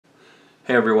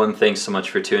Hey everyone, thanks so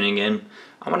much for tuning in.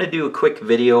 I want to do a quick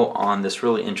video on this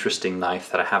really interesting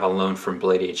knife that I have on loan from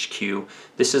BladeHQ.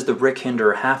 This is the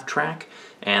Hinderer half track,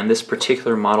 and this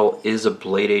particular model is a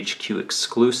BladeHQ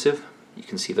exclusive. You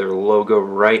can see their logo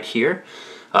right here.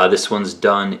 This one's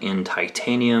done in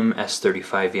titanium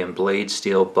S35EM blade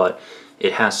steel, but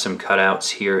it has some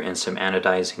cutouts here and some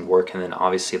anodizing work, and then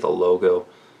obviously the logo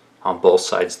on both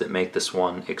sides that make this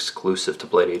one exclusive to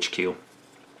BladeHQ.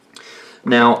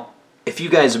 Now, if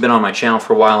you guys have been on my channel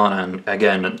for a while, and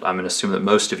again, I'm going to assume that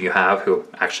most of you have who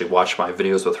actually watch my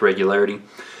videos with regularity,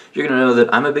 you're going to know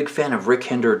that I'm a big fan of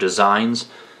Hinderer designs,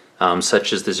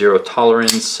 such as the Zero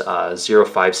Tolerance,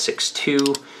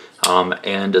 0562,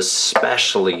 and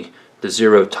especially the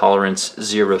Zero Tolerance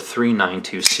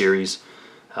 0392 series.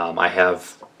 I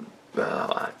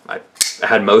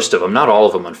had most of them, not all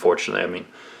of them unfortunately. I mean,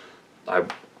 I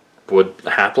would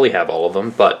happily have all of them,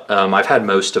 but I've had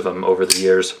most of them over the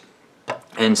years.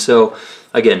 And so,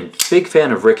 again, big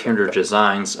fan of Hinderer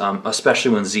designs,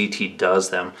 especially when ZT does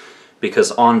them,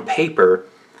 because on paper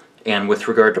and with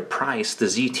regard to price, the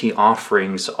ZT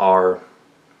offerings are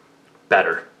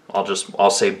better. I'll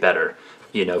say better,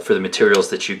 you know, for the materials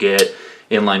that you get,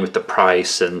 in line with the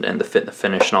price and the fit and the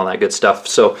finish and all that good stuff.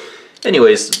 So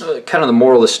anyways, kind of the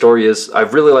moral of the story is I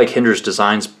really like Hinderer's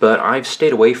designs, but I've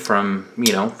stayed away from,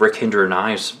 you know, Hinderer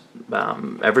knives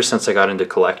ever since I got into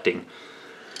collecting.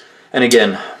 And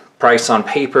again, price on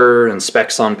paper and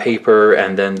specs on paper,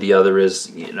 and then the other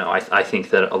is, you know, I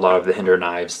think that a lot of the Hinderer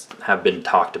knives have been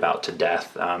talked about to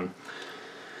death.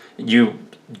 You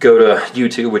go to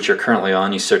YouTube, which you're currently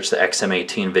on, you search the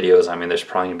XM18 videos, I mean, there's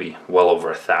probably going to be well over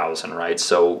 1,000, right?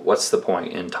 So what's the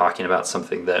point in talking about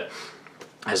something that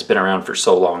has been around for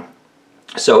so long?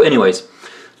 So anyways,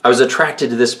 I was attracted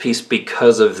to this piece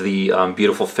because of the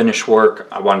beautiful finish work.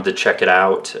 I wanted to check it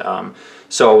out.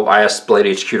 So I asked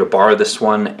BladeHQ to borrow this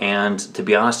one, and to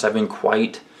be honest, I've been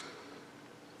quite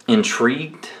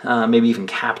intrigued, maybe even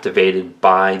captivated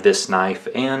by this knife,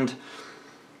 and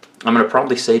I'm going to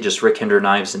probably say just Hinderer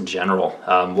knives in general,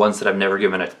 ones that I've never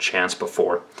given a chance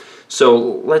before. So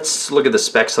let's look at the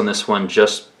specs on this one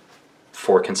just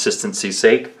for consistency's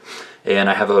sake. And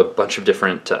I have a bunch of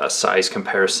different size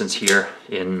comparisons here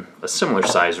in a similar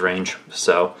size range.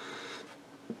 So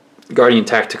Guardian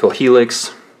Tactical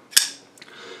Helix,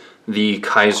 the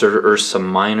Kaiser Ursa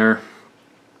Minor,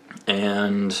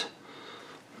 and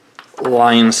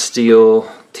Lion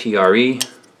Steel TRE.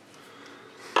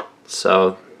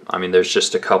 So, I mean, there's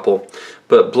just a couple.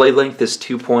 But blade length is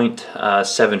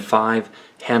 2.75,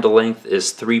 handle length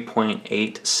is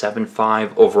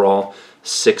 3.875, overall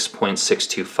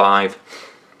 6.625.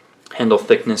 Handle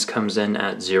thickness comes in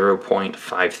at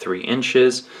 0.53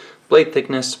 inches. Blade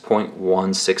thickness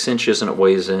 0.16 inches, and it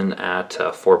weighs in at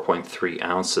 4.3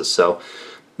 ounces. So,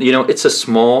 you know, it's a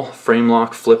small frame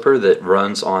lock flipper that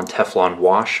runs on Teflon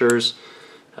washers.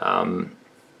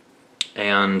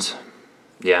 And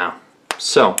yeah,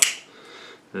 so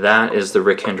that is the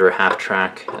Hinderer half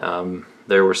track.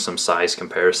 There were some size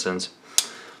comparisons.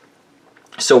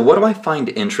 So what do I find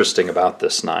interesting about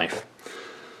this knife?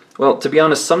 Well, to be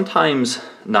honest, sometimes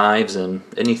knives and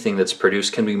anything that's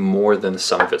produced can be more than the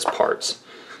sum of its parts.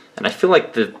 And I feel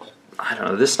like I don't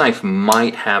know, this knife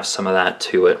might have some of that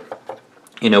to it.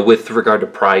 You know, with regard to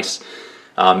price,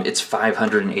 it's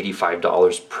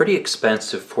 $585, pretty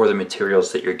expensive for the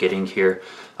materials that you're getting here.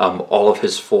 All of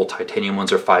his full titanium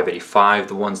ones are $585.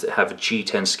 The ones that have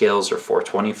G10 scales are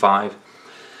 $425.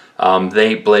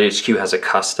 BladeHQ has a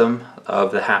custom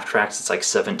of the half tracks. It's like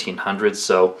 $1,700.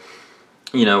 So,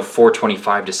 you know,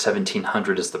 $425 to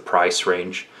 $1,700 is the price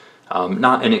range.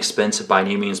 Not inexpensive by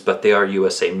any means, but they are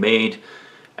USA made,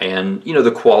 and you know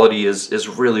the quality is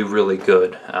really, really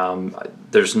good.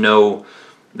 There's no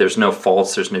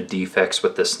faults, there's no defects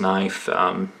with this knife.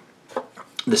 The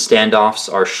standoffs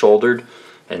are shouldered,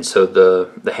 and so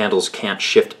the handles can't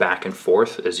shift back and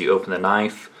forth as you open the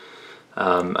knife.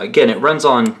 Again, it runs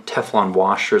on Teflon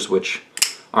washers, which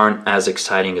aren't as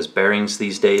exciting as bearings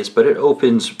these days, but it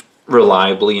opens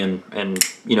reliably and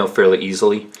you know, fairly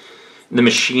easily. The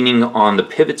machining on the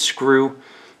pivot screw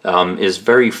is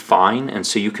very fine, and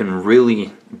so you can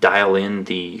really dial in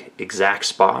the exact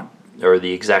spot or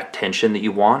the exact tension that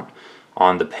you want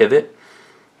on the pivot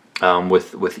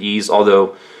with ease.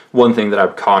 Although one thing that I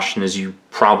would caution is you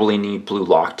probably need blue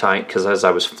Loctite, because as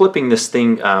I was flipping this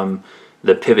thing,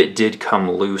 the pivot did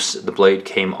come loose. The blade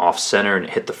came off center and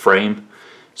it hit the frame.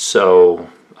 So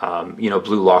you know,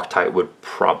 blue Loctite would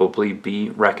probably be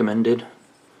recommended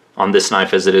on this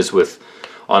knife, as it is with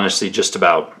honestly just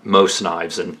about most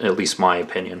knives, in at least my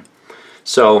opinion.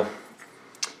 So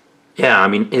yeah, I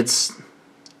mean, it's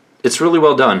it's really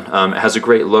well done. It has a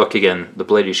great look. Again, the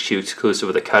BladeHQ exclusive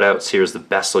with the cutouts here is the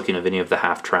best looking of any of the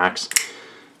half tracks.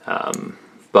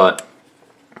 But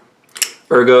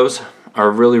ergos are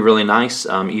really, really nice.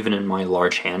 Even in my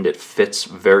large hand, it fits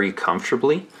very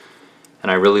comfortably,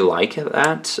 and I really like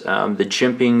that. The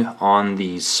jimping on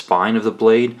the spine of the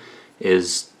blade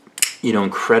is, you know,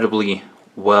 incredibly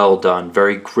well done.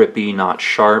 Very grippy, not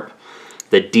sharp.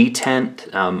 The detent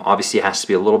obviously has to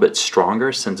be a little bit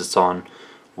stronger since it's on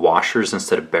washers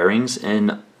instead of bearings,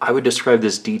 and I would describe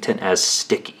this detent as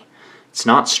sticky. It's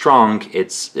not strong,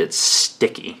 it's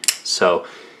sticky. So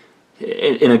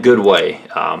in a good way.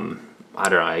 I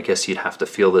don't know, I guess you'd have to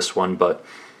feel this one, but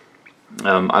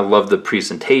I love the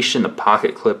presentation. The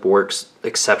pocket clip works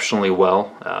exceptionally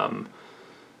well.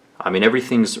 I mean,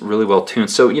 everything's really well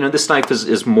tuned. So, you know, this knife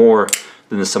is more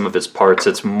than the sum of its parts.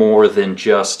 It's more than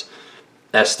just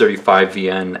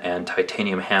S35VN and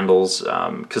titanium handles,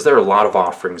 because there are a lot of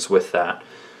offerings with that.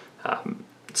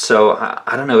 So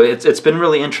I don't know, it's been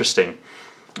really interesting.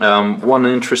 One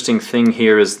interesting thing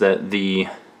here is that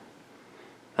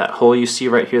that hole you see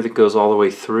right here that goes all the way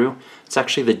through, it's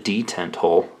actually the detent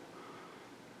hole.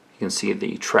 You can see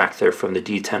the track there from the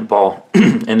detent ball,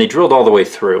 and they drilled all the way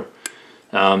through.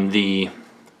 The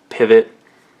pivot,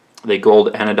 they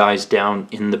gold anodized down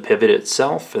in the pivot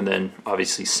itself, and then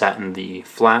obviously satin the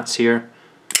flats here.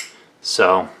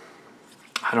 So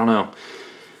I don't know,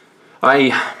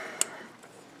 I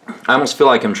almost feel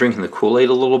like I'm drinking the Kool-Aid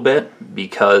a little bit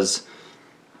because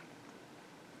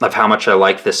of how much I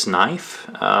like this knife.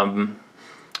 And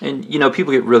you know,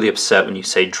 people get really upset when you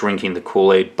say drinking the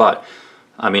Kool-Aid, but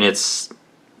I mean,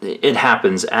 it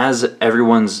happens as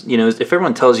everyone's, you know, if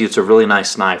everyone tells you it's a really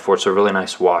nice knife, or it's a really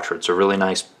nice watch, or it's a really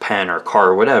nice pen or car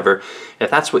or whatever, if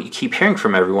that's what you keep hearing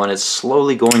from everyone, it's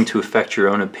slowly going to affect your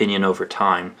own opinion over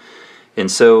time.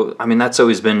 And so, I mean, that's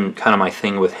always been kind of my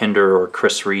thing with Hinderer or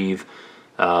Chris Reeve,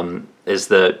 is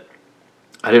that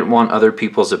I didn't want other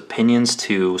people's opinions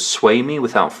to sway me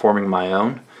without forming my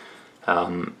own.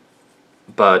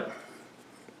 But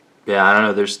yeah, I don't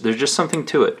know, there's just something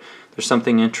to it. There's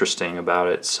something interesting about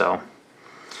it. So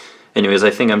anyways, I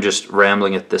think I'm just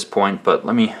rambling at this point, but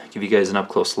let me give you guys an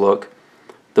up-close look.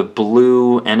 The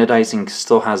blue anodizing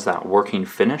still has that working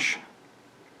finish,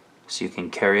 so you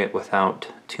can carry it without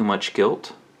too much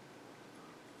guilt.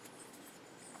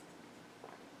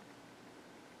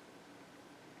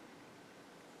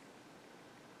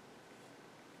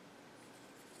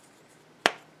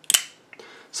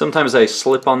 Sometimes I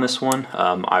slip on this one.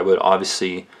 I would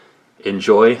obviously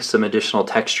enjoy some additional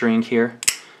texturing here,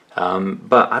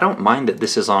 but I don't mind that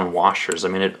this is on washers. I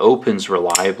mean, it opens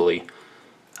reliably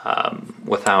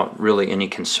without really any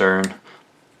concern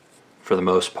for the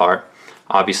most part.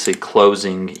 Obviously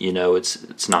closing, you know,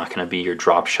 it's not going to be your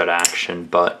drop shut action,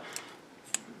 but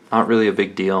not really a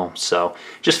big deal. So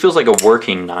it just feels like a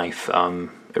working knife.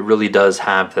 It really does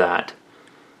have that,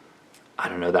 I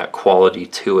don't know, that quality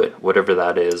to it, whatever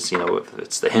that is, you know, if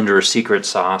it's the Hinderer secret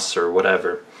sauce or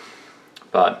whatever.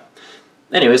 But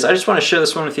anyways, I just want to share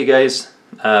this one with you guys.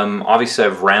 Obviously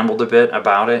I've rambled a bit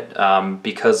about it,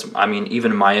 because I mean,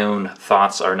 even my own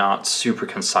thoughts are not super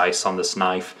concise on this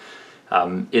knife.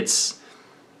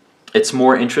 It's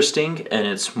more interesting and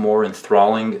it's more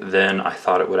enthralling than I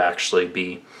thought it would actually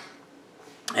be.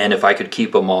 And if I could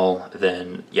keep them all,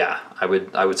 then yeah, I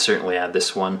would certainly add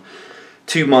this one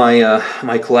to my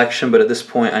my collection. But at this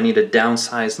point I need a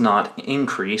downsize, not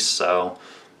increase, so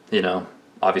you know,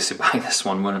 obviously buying this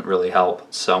one wouldn't really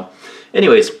help. So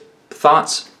anyways,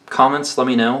 thoughts, comments, let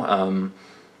me know.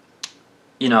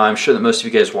 You know, I'm sure that most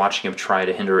of you guys watching have tried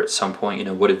a Hinderer at some point. You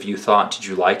know, what have you thought? Did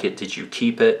you like it? Did you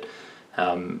keep it?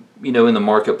 You know, in the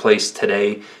marketplace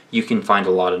today, you can find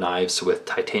a lot of knives with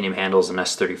titanium handles and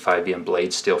S35VN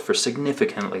blade steel for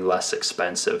significantly less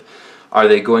expensive. Are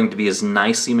they going to be as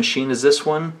nicely machined as this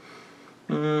one?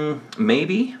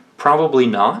 Maybe, probably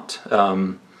not.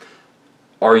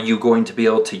 Are you going to be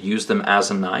able to use them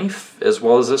as a knife as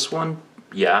well as this one?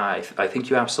 Yeah, I think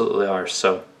you absolutely are.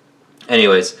 So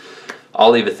anyways,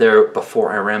 I'll leave it there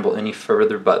before I ramble any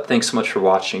further, but thanks so much for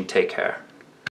watching. Take care.